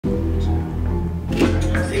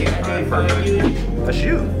Perfect. That's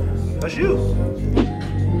you. That's you.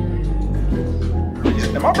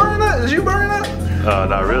 Am I burning that? Is you burning that?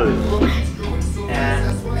 Not really.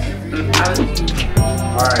 Yeah.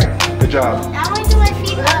 Alright, good job. I want to do my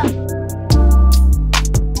feet up.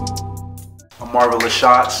 I'm Marvelous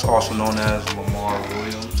Shots, also known as Lamar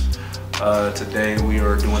Williams. Today we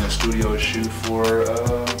are doing a studio shoot for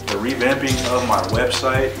the revamping of my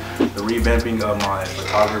website, the revamping of my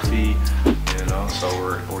photography, you know, so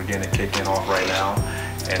we're getting it kicking off right now.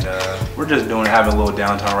 And we're just having a little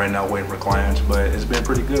downtime right now waiting for clients, but it's been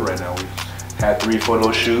pretty good right now. We've had 3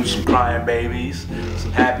 photo shoots, some crying babies,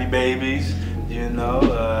 some happy babies, you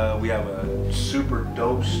know. We have a super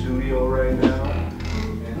dope studio right now,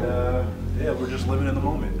 and yeah, we're just living in the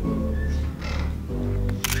moment.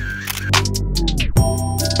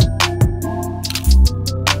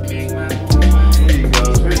 There you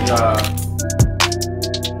go, good job.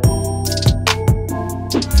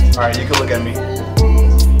 All right, you can look at me.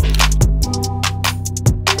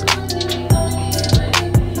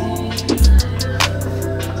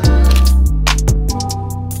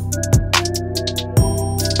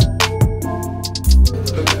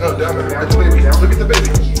 No, down there. Look at the baby. Now look at the baby.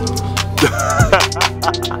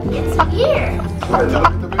 It's here. Look at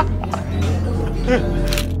the baby.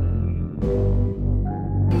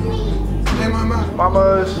 Hey, mama.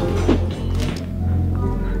 Mamas.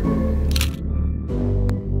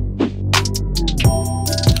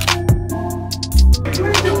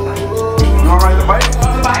 You alright to bite?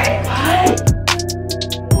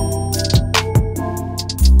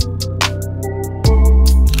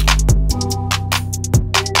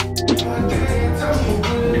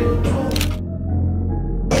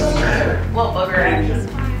 What booger actions?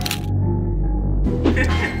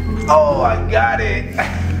 Oh, I got it.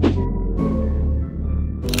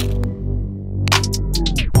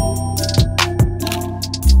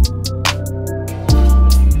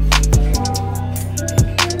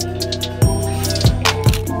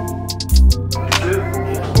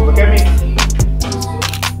 Look at me.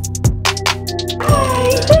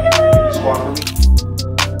 Squat for me.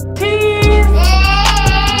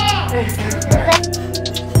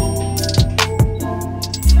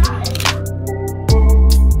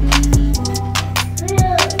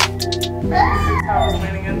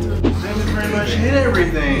 Pretty much hit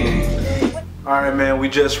everything. Alright, man, we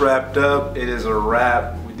just wrapped up. It is a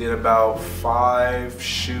wrap. We did about 5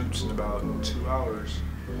 shoots in about 2 hours.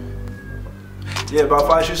 Yeah, about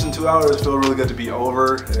 5 shoots in 2 hours. It feels really good to be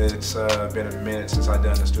over. It's been a minute since I've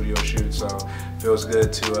done a studio shoot, so it feels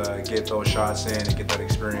good to get those shots in and get that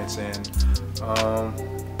experience in.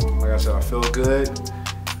 Like I said, I feel good,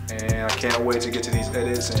 and I can't wait to get to these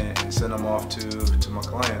edits and send them off to my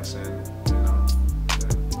clients. And you know,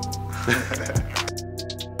 yeah.